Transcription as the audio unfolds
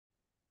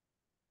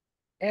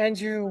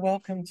Andrew,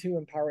 welcome to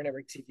Empower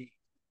Network TV.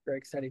 Very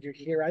excited you're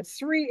here at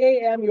 3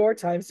 a.m. your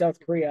time, South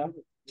Korea.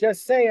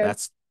 Just saying.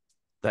 That's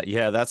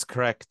yeah, that's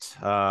correct.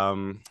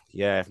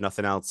 Yeah, if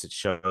nothing else, it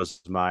shows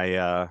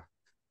my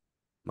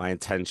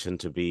intention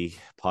to be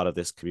part of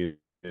this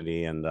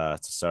community and to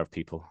serve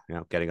people.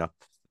 Getting up.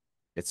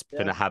 It's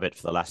been Yeah. a habit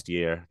for the last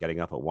year,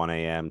 getting up at 1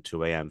 a.m.,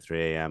 2 a.m.,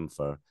 3 a.m.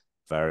 for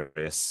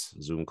various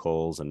Zoom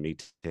calls and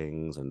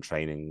meetings and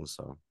trainings.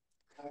 So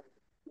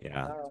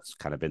yeah, Uh, it's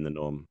kind of been the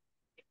norm.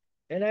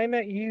 and I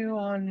met you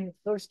on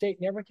First Date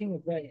Networking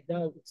event.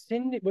 Now,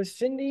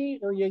 Cindy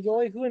or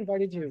Yayoi who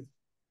invited you?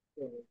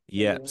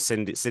 Yeah,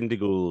 Cindy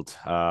Gould.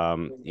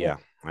 Yeah,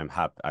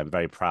 I'm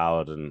very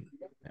proud and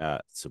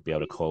to be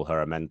able to call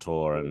her a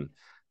mentor, and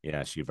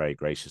yeah, she very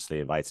graciously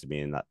invited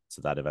me in that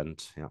to that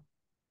event. Yeah.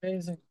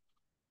 Amazing.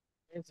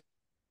 Amazing.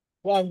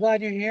 Well, I'm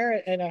glad you're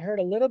here, and I heard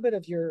a little bit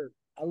of your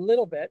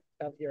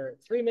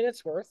 3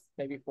 minutes worth,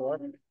 maybe four,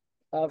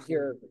 of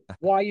your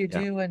why you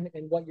Yeah. do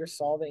and what you're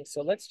solving.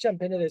 So let's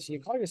jump into this.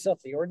 You call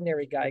yourself the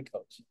ordinary guy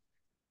coach.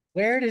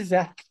 Where does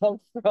that come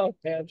from,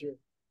 Andrew?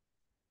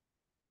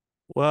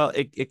 Well,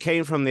 it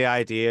came from the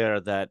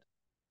idea that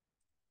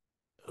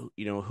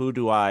who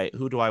do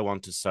I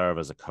want to serve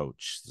as a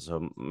coach?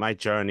 So my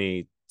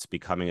journey to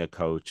becoming a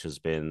coach it's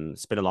been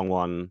a long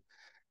one,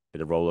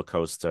 been a roller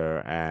coaster,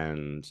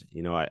 and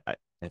I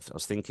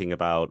was thinking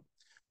about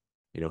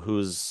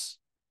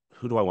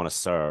who do I want to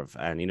serve,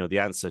 and the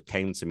answer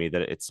came to me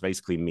that it's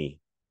basically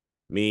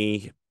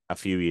me a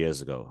few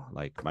years ago,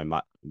 like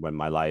when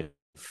my life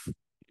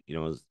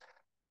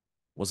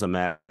was a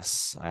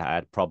mess. I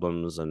had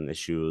problems and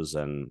issues,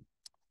 and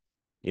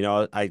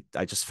I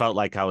just felt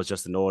like I was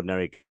just an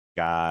ordinary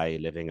guy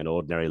living an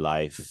ordinary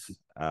life.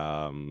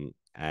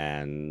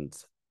 And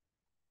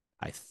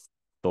I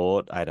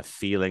thought I had a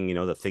feeling,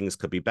 that things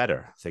could be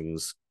better.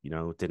 Things,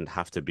 didn't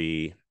have to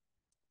be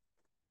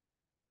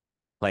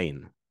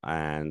plain,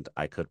 and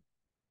I could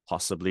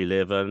possibly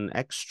live an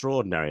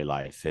extraordinary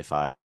life if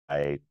I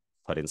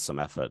put in some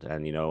effort.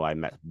 And I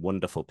met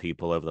wonderful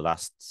people over the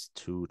last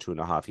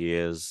 2.5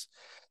 years,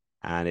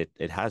 and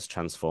it has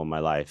transformed my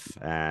life.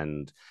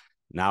 And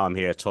now I'm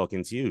here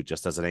talking to you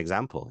just as an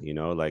example.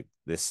 Like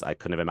this, I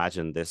couldn't have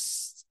imagined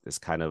this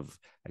kind of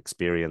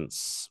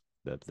experience,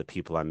 the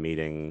people I'm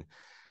meeting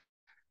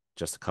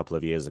just a couple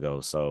of years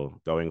ago.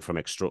 So going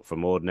from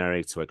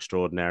ordinary to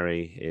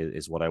extraordinary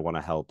is what I want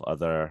to help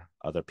other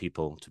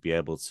people to be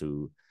able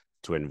to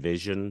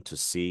envision, to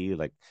see.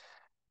 Like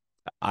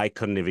I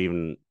couldn't have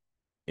even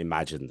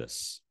imagined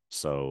this.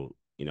 So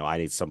I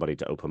need somebody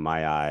to open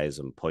my eyes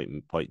and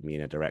point me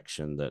in a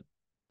direction that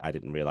I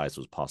didn't realize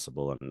was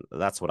possible, and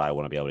that's what I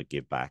want to be able to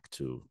give back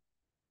to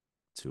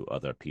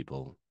other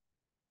people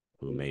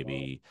who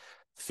maybe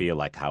feel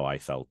like how I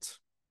felt,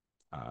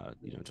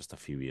 just a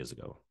few years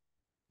ago.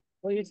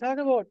 Well, you talk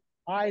about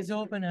eyes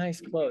open,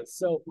 eyes closed.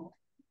 So,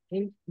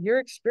 in your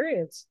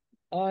experience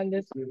on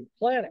this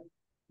planet,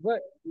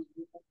 what,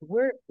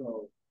 where,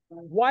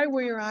 why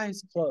were your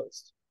eyes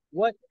closed?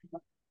 What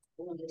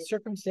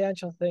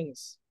circumstantial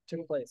things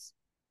took place?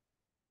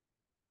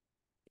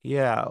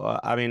 Yeah, well,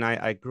 I mean,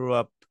 I grew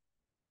up.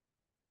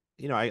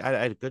 I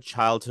had a good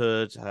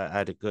childhood. I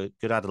had a good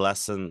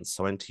adolescence.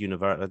 I went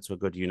to a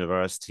good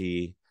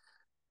university.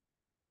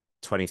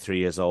 23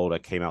 years old, I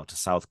came out to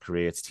South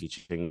Korea to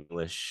teach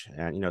English,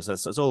 and so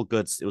it's all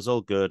good. It was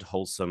all good,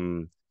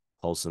 wholesome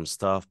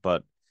stuff,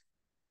 but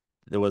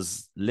there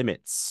was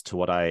limits to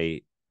what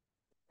I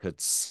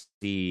could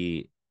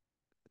see,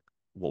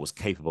 what was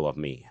capable of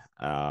me.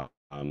 When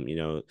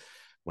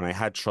I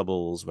had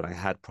troubles, when I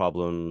had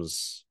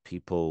problems,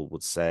 people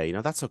would say,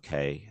 that's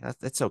okay,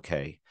 that's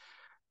okay.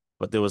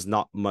 But there was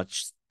not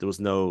much. There was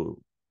no.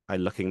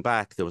 Looking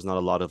back, there was not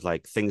a lot of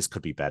like things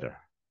could be better.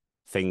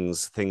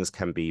 Things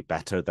can be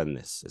better than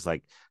this. It's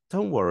like,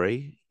 don't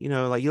worry,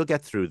 like you'll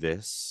get through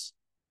this.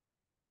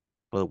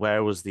 But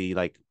where was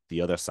the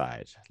other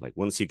side? Like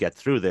once you get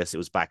through this, it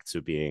was back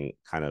to being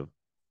kind of,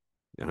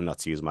 not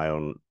to use my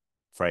own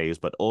phrase,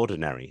 but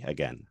ordinary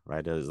again,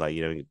 right? It was like,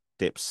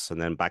 dips and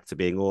then back to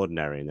being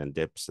ordinary and then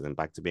dips and then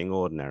back to being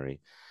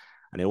ordinary.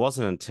 And it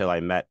wasn't until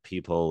I met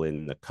people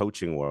in the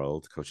coaching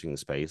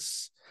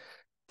space,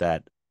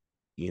 that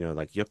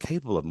like you're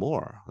capable of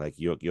more. Like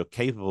you're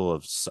capable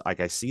of, like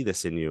I see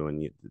this in you,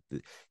 and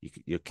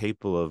you're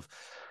capable of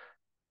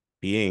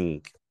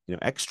being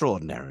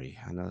extraordinary.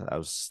 And I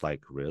was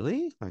like,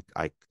 really? Like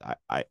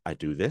I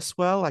do this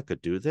well. I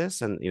could do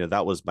this, and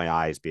that was my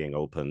eyes being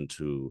open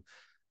to,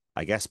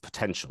 I guess,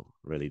 potential.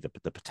 Really,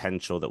 the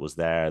potential that was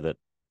there, that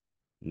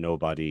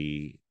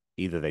nobody,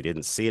 either they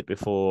didn't see it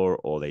before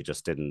or they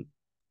just didn't.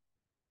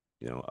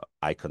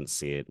 I couldn't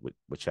see it,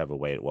 whichever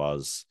way it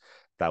was.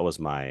 That was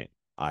my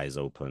eyes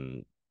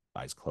open,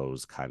 eyes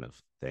closed kind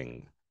of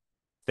thing.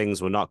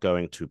 Things were not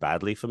going too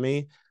badly for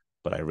me,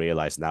 but I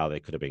realized now they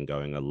could have been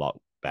going a lot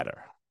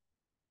better.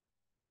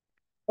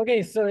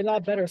 Okay, so a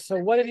lot better. So,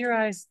 what have your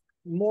eyes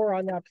more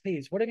on that,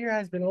 please? What have your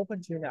eyes been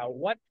open to now?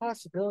 What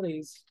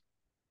possibilities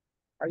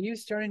are you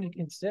starting to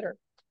consider?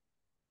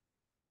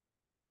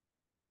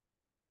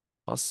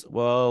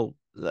 Well,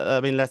 I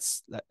mean,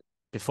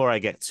 before I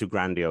get too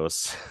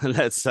grandiose,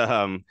 let's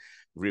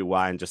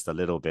rewind just a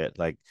little bit.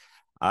 Like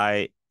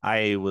I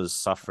was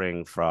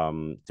suffering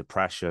from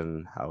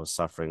depression. I was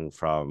suffering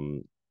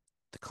from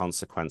the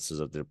consequences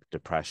of the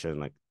depression,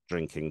 like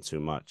drinking too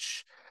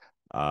much,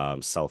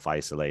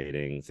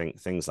 self-isolating,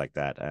 things like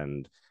that.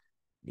 And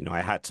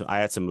I had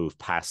to move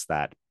past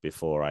that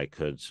before I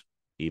could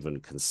even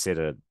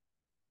consider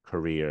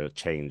career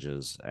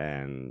changes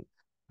and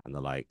the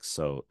like.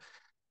 So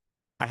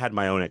I had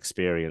my own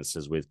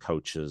experiences with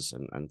coaches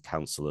and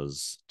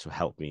counselors to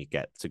help me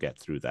get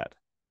through that.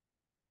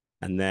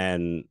 And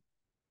then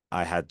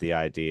I had the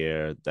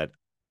idea that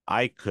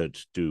I could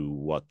do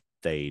what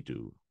they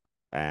do.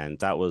 And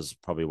that was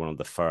probably one of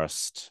the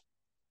first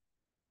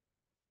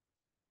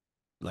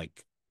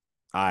like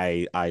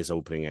eyes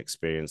opening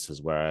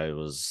experiences where I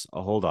was,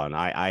 oh, hold on,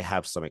 I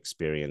have some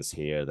experience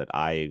here that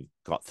I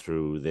got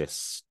through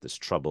this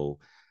trouble.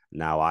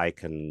 Now I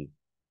can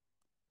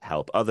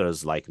help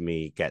others like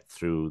me get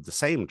through the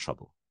same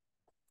trouble.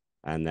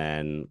 And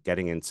then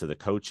getting into the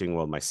coaching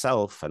world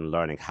myself and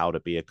learning how to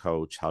be a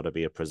coach, how to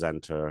be a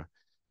presenter,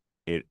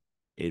 it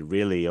it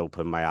really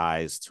opened my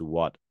eyes to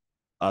what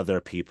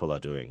other people are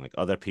doing, like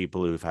other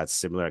people who've had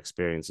similar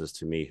experiences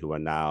to me who are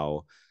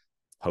now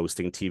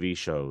hosting TV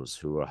shows,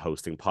 who are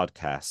hosting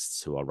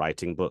podcasts, who are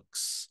writing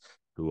books,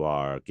 who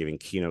are giving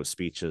keynote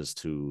speeches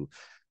to,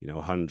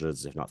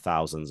 hundreds, if not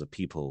thousands of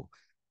people.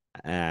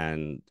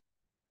 And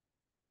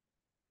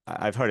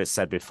I've heard it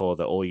said before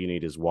that all you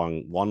need is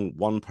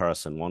one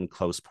person, one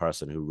close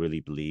person who really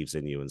believes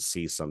in you and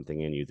sees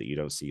something in you that you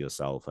don't see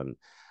yourself. And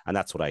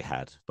that's what I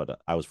had. But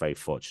I was very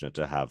fortunate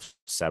to have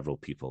several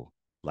people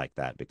like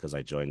that because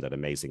I joined that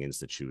amazing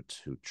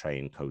institute who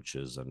train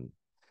coaches, and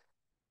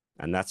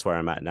that's where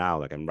I'm at now.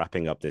 Like I'm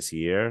wrapping up this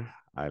year.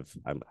 I've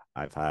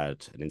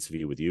had an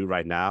interview with you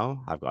right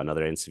now. I've got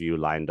another interview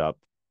lined up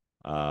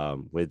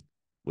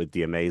with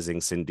the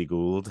amazing Cindy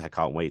Gould. I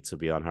can't wait to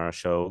be on her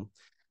show.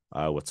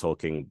 We're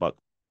talking about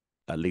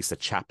at least a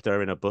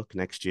chapter in a book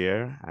next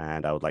year,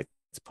 and I would like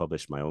to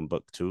publish my own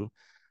book too,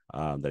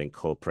 that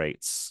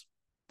incorporates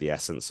the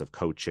essence of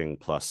coaching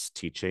plus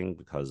teaching.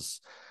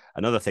 Because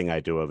another thing I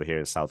do over here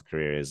in South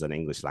Korea is an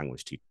English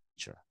language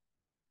teacher.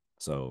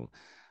 So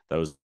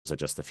those are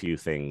just a few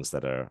things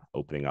that are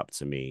opening up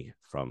to me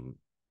from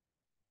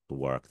the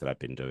work that I've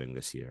been doing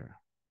this year.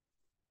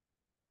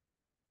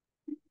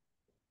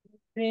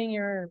 Being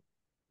your,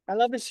 I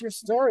love this your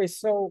story.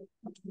 So,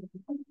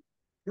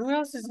 who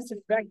else is this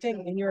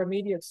affecting in your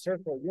immediate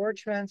circle? Your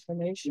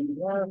transformation,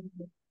 your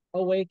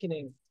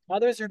awakening.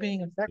 Others are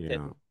being affected.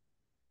 Yeah.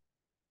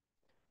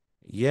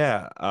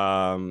 Yeah.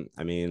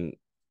 I mean,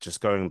 just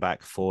going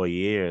back 4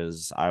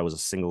 years, I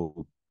was a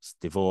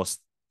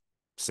divorced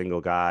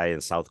single guy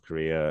in South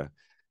Korea.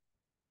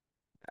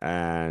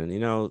 And,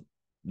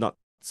 not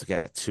to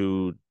get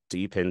too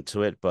deep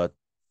into it, but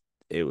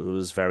it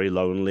was very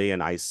lonely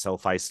and I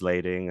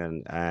self-isolating.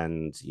 And,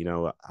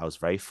 I was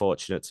very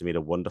fortunate to meet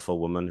a wonderful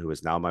woman who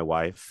is now my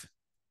wife.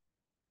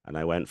 And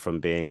I went from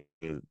being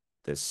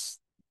this,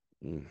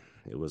 mm,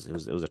 it was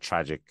a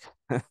tragic,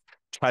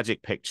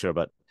 tragic picture,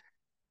 but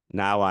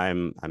now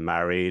I'm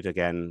married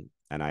again,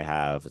 and I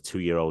have a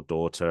 2-year-old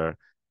daughter.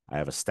 I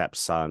have a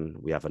stepson.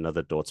 We have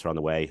another daughter on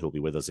the way who'll be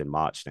with us in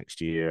March next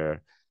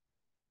year.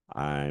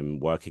 I'm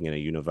working in a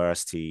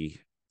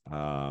university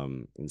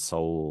in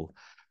Seoul.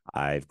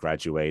 I've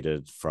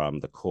graduated from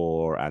the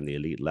core and the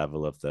elite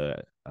level of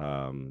the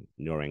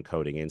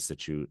Neuroencoding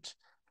Institute.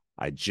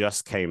 I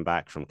just came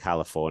back from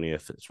California.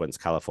 Went to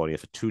California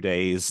for 2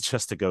 days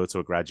just to go to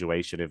a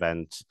graduation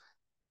event.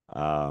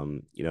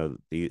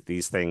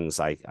 These things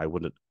I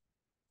wouldn't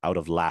I would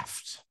have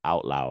laughed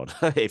out loud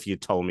if you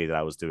told me that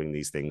I was doing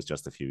these things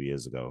just a few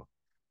years ago.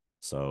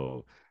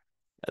 So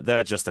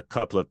there are just a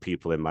couple of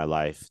people in my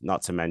life,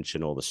 not to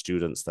mention all the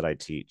students that I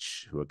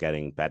teach who are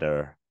getting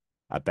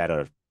a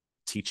better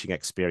teaching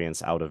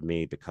experience out of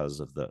me because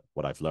of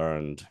what I've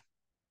learned.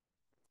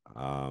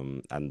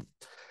 And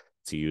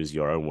to use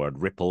your own word,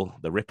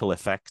 the ripple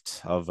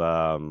effect of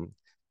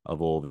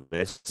all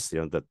this,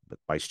 that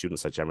my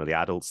students are generally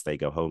adults. They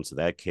go home to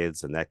their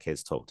kids and their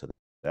kids talk to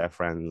their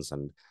friends.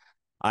 And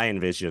I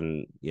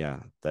envision,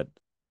 that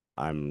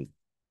I'm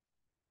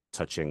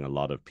touching a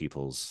lot of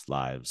people's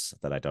lives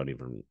that I don't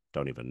even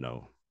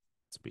know,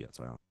 to be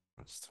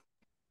honest.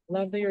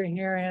 Love that you're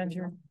here,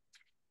 Andrew.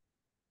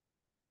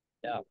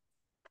 Yeah.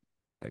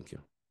 Thank you.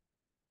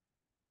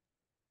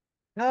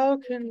 How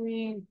can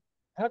we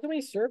how can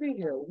we serve you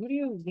here? Who do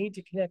you need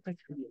to connect with?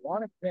 Who do you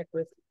want to connect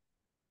with?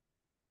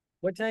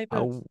 What type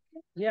of Oh,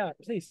 yeah,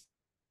 please.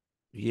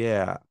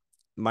 yeah.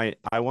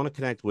 I want to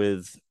connect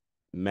with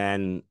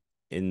men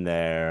in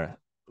there,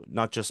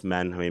 not just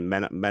men. I mean,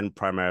 men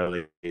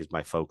primarily is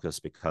my focus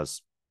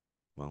because,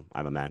 well,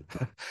 I'm a man,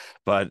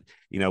 but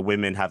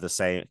women have the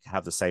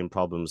same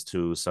problems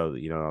too. So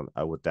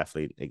I would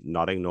definitely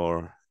not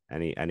ignore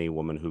any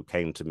woman who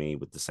came to me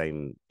with the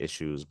same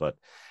issues. But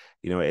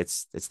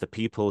it's the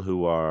people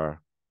who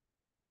are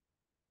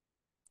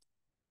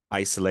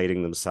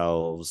isolating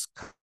themselves,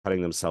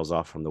 cutting themselves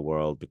off from the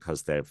world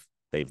because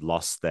they've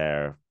lost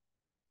their,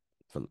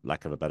 for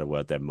lack of a better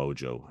word, their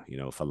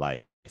mojo, for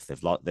life.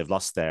 They've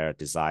lost their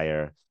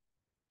desire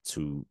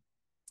to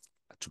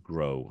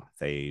grow.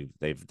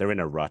 They're in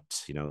a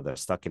rut. They're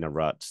stuck in a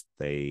rut.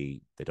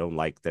 They don't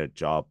like their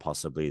job.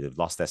 Possibly they've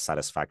lost their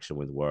satisfaction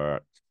with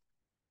work.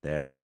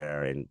 They're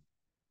in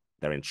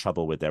they're in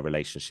trouble with their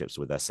relationships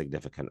with their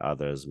significant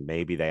others.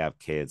 Maybe they have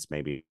kids,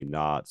 maybe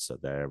not. So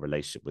their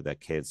relationship with their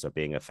kids are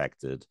being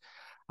affected.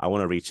 I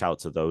want to reach out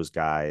to those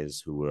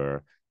guys who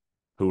were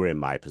in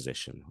my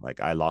position. Like,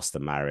 I lost a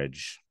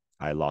marriage,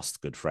 I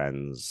lost good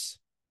friends,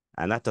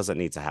 and that doesn't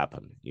need to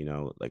happen.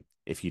 Like,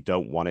 if you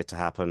don't want it to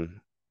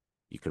happen,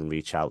 you can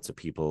reach out to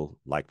people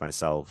like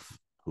myself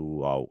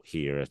who are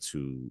here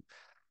to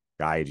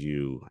guide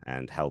you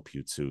and help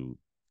you to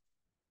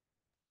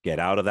get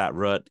out of that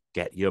rut,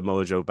 get your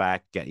mojo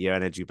back, get your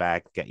energy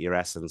back, get your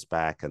essence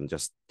back, and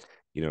just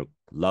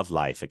love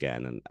life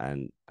again,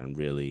 and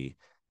really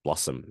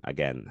blossom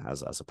again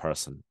as a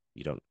person.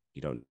 You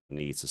don't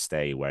need to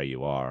stay where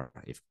you are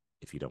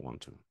if you don't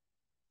want to.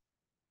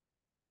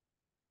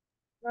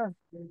 Yeah,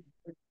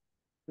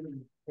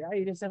 yeah,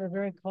 you just have a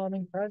very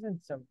calming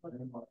presence. So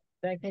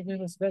thank you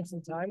for spending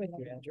some time with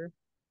you, Andrew.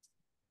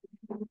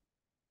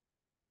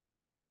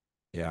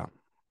 Yeah,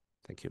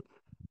 thank you.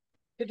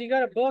 If you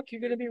got a book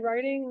you're going to be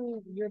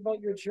writing,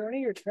 about your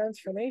journey, your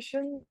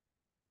transformation.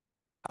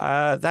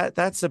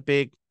 That's a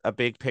big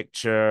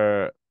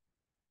picture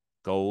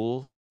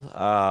goal.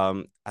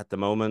 At the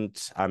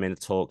moment, I'm in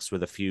talks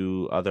with a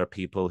few other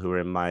people who are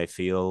in my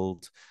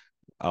field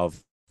of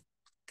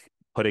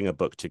putting a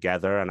book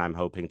together, and I'm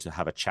hoping to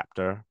have a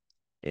chapter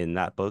in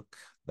that book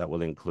that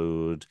will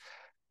include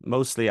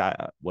mostly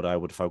what I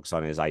would focus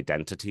on is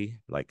identity.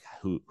 Like,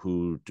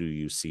 who do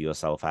you see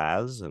yourself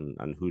as,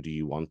 and who do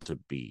you want to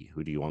be?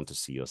 Who do you want to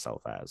see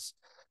yourself as?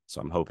 So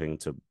I'm hoping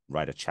to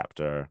write a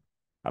chapter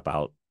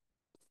about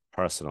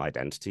personal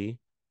identity.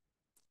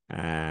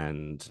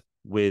 And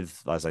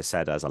with, as I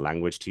said, as a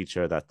language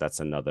teacher,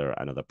 that's another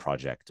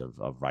project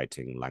of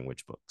writing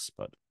language books.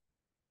 But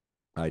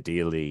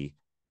ideally,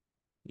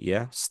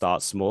 yeah,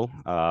 start small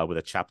with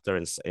a chapter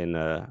in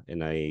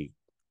a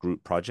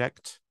group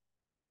project,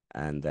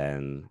 and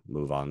then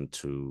move on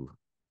to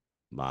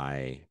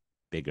my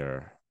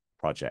bigger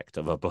project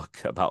of a book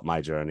about my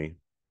journey.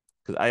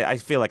 Because I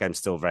feel like I'm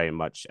still very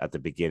much at the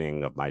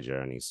beginning of my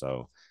journey.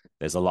 So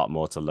there's a lot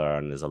more to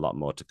learn. There's a lot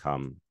more to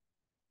come.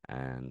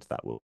 And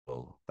that will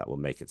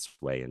make its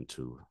way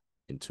into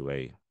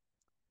a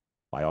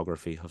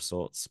biography of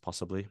sorts,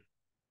 possibly.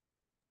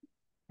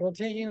 Well,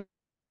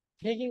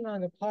 taking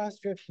on a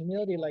posture of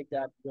humility like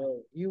that,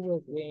 you will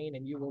gain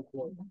and you will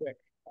grow quick.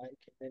 I'm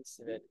convinced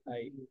of it.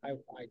 I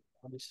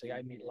obviously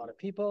I meet a lot of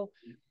people,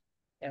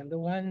 and the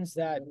ones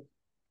that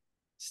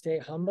stay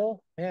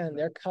humble, man,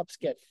 their cups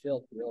get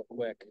filled real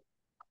quick.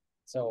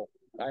 So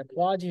I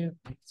applaud you,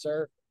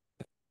 sir.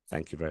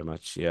 Thank you very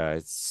much. Yeah,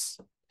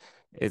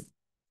 it.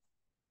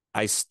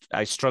 I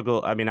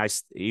struggle. I mean,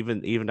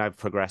 even I've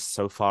progressed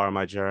so far in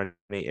my journey.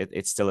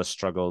 It's still a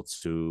struggle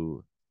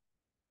to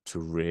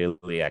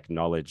really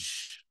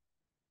acknowledge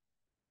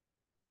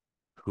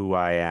who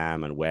I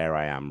am and where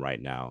I am right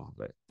now.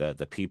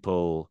 The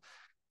people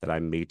that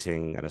I'm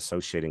meeting and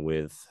associating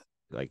with,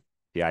 like,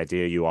 the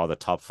idea you are the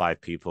top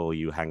 5 people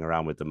you hang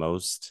around with the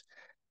most.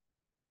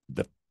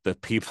 The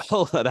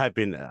people that I've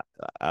been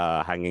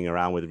hanging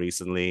around with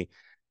recently,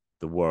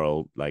 the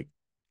world, like,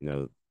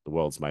 the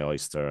world's my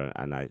oyster,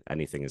 and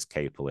anything is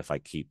capable if I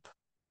keep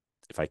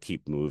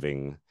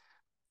moving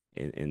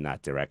in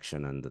that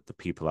direction, and the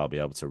people I'll be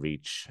able to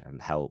reach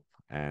and help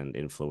and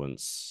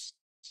influence.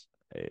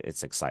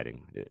 It's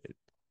exciting.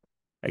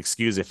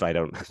 Excuse if I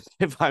don't,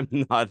 if I'm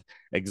not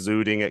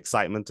exuding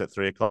excitement at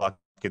 3 o'clock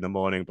in the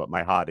morning, but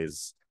my heart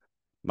is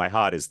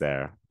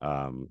there.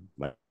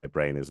 My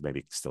brain is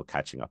maybe still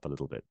catching up a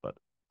little bit, but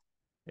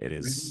it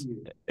is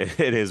it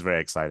is very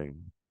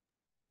exciting.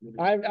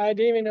 I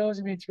didn't even know it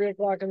was gonna be 3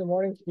 o'clock in the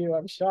morning for you.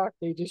 I'm shocked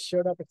they just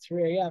showed up at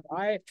 3 a.m.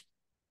 I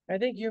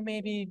think you're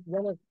maybe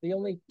one of the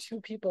only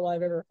 2 people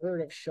I've ever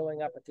heard of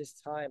showing up at this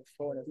time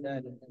for an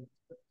event.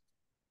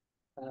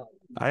 Um,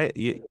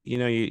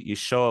 You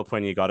show up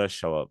when you gotta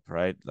show up,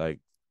 right? Like,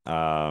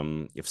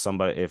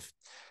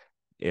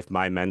 if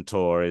my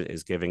mentor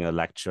is giving a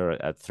lecture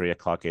at 3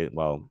 o'clock,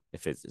 well,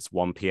 if it's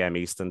 1 p.m.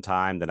 Eastern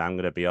time, then I'm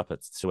gonna be up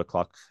at 2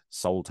 o'clock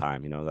Seoul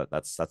time.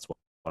 That's what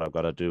I've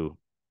got to do.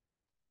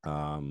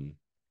 Um,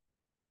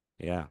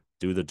 yeah,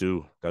 you gotta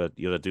do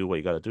what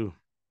you gotta do.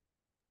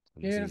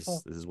 And this is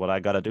Beautiful. this is what I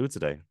gotta do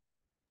today.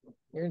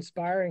 You're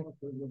inspiring,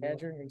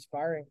 Andrew. You're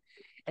inspiring.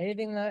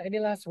 Any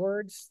last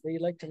words that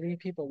you'd like to leave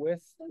people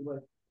with?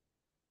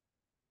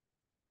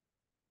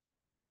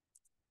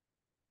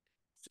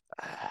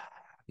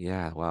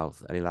 Yeah, well,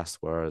 any last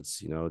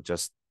words?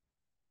 Just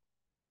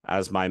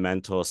as my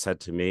mentor said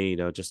to me,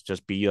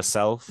 just be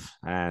yourself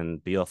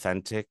and be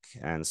authentic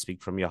and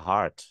speak from your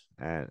heart,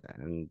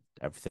 and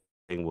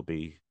everything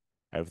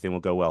will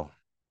go well.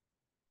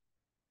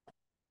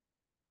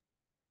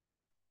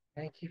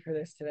 Thank you for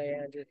this today,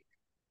 Andrew.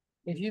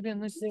 If you've been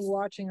listening,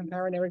 watching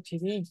Empower Network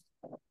TV,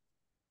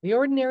 The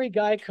Ordinary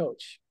Guy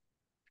Coach,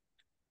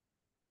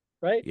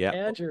 right? Yeah,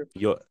 Andrew.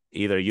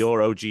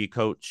 your OG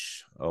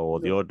coach or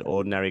the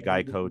ordinary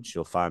guy coach.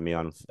 You'll find me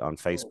on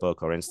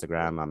Facebook or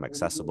Instagram. I'm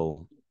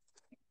accessible.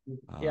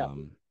 Yeah.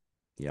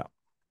 Yeah.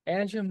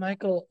 Andrew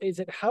Michael, is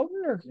it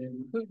Houghton or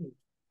Houghton?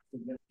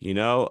 You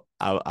know,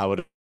 I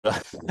would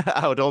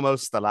I would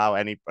almost allow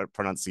any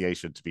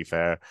pronunciation, to be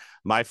fair.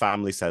 My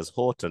family says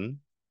Houghton,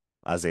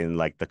 as in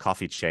like the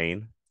coffee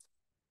chain,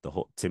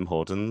 Tim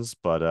Hortons,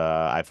 but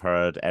I've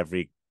heard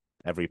every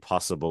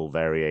possible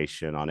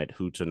variation on it.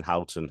 Houghton,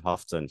 Houghton,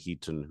 Houghton,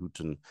 Heaton,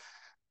 Houghton.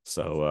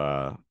 So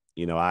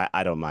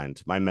I don't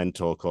mind. My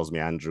mentor calls me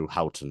Andrew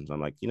Houghton. I'm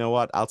like, you know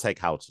what? I'll take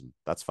Houghton.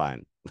 That's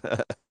fine.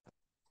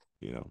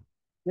 you know.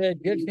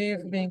 Good for you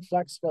for being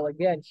flexible.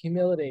 Again,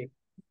 humility.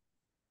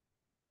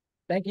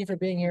 Thank you for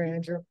being here,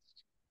 Andrew.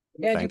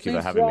 Andrew, Thank you for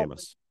please having me, drop.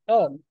 Amos.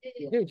 Oh,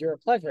 dude, you're a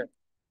pleasure.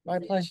 My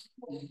pleasure.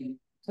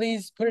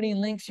 Please put any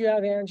links you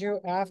have, Andrew,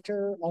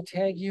 after. I'll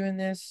tag you in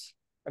this.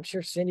 I'm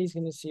sure Cindy's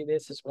going to see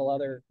this as well,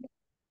 other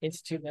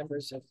institute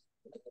members of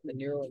the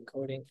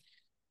neuroencoding.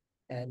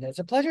 And it's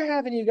a pleasure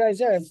having you guys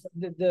there.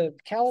 The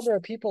caliber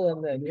of people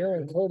in the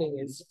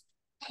neuroencoding is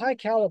high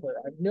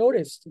caliber. I've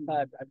noticed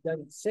I've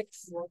done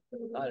 6,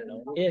 I don't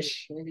know,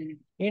 ish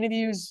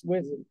interviews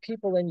with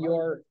people in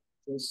your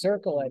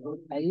circle. And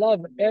I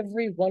love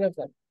every one of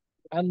them.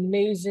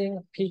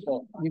 Amazing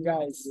people, you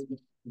guys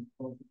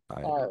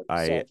are.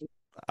 I So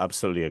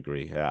absolutely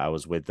agree. I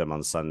was with them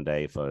on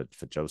Sunday for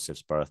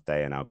Joseph's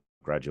birthday and our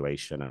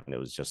graduation, and it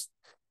was just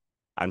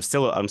I'm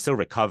still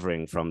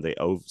recovering from the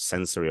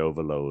sensory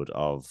overload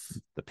of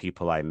the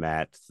people I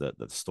met, the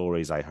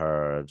stories I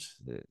heard.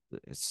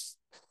 It's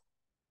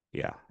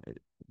yeah,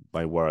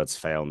 my words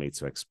fail me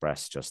to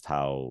express just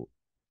how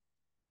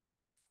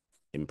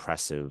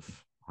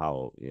impressive,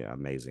 how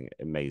amazing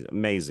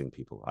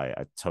people.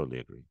 I totally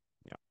agree.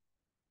 Yeah.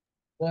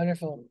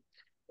 wonderful.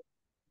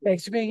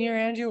 Thanks for being here,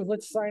 Andrew.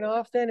 Let's sign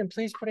off then, and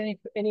please put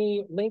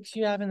any links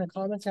you have in the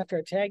comments after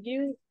I tag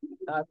you.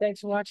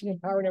 Thanks for watching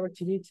Empower Network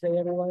TV today,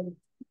 everyone.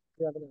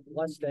 You have a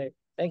blessed day.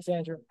 Thanks,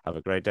 Andrew. Have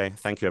a great day.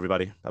 Thank you,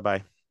 everybody. Bye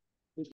bye.